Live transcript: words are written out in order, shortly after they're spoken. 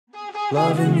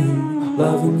Loving you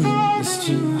is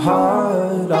too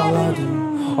hard.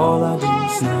 All I do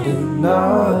is not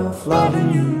enough.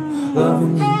 Loving you,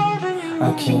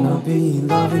 I cannot be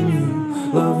loving you,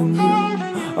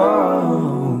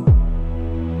 oh.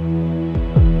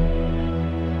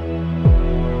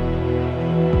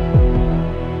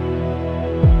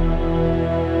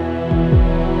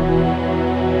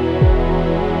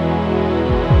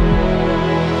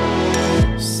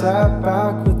 Sat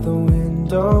back with the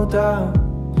window down,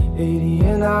 80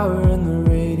 an hour and the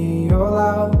radio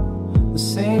loud. The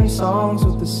same songs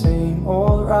with the same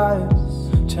old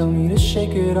rhymes. Tell me to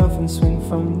shake it off and swing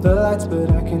from the lights,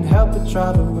 but I can't help but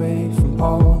drive away from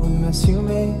all the mess you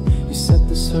made. You set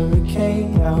this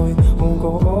hurricane, now it won't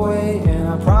go away, and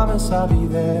I promise I'll be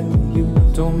there with you.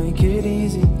 Don't make it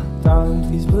easy, darling,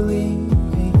 please believe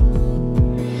me.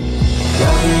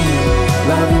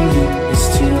 Loving you is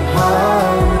too hard.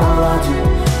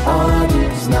 All I do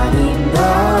is not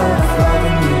enough.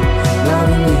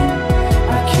 Loving you,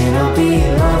 I cannot be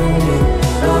loving you,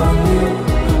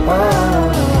 oh.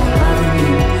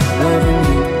 Loving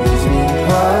you leaves me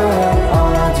hurt.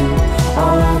 All I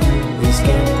do is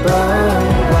get burned.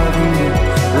 Loving you,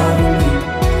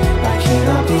 I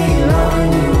cannot be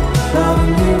loving you,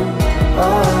 oh.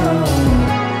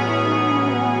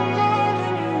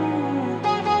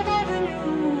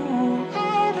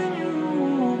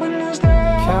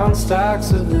 Count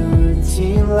stacks of the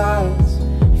routine lights.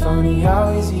 Funny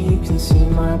how easy you can see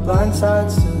my blind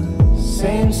sides to the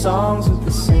same songs with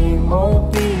the same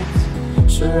old beats.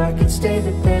 Sure I could stay,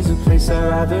 but there's a place I'd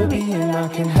rather be, and I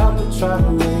can't help but drive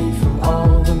away from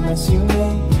all the mess you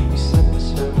made. You said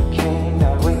this hurricane,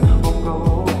 that way won't go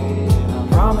away, and I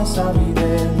promise I'll be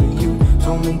there with you.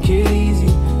 Don't make it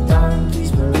easy,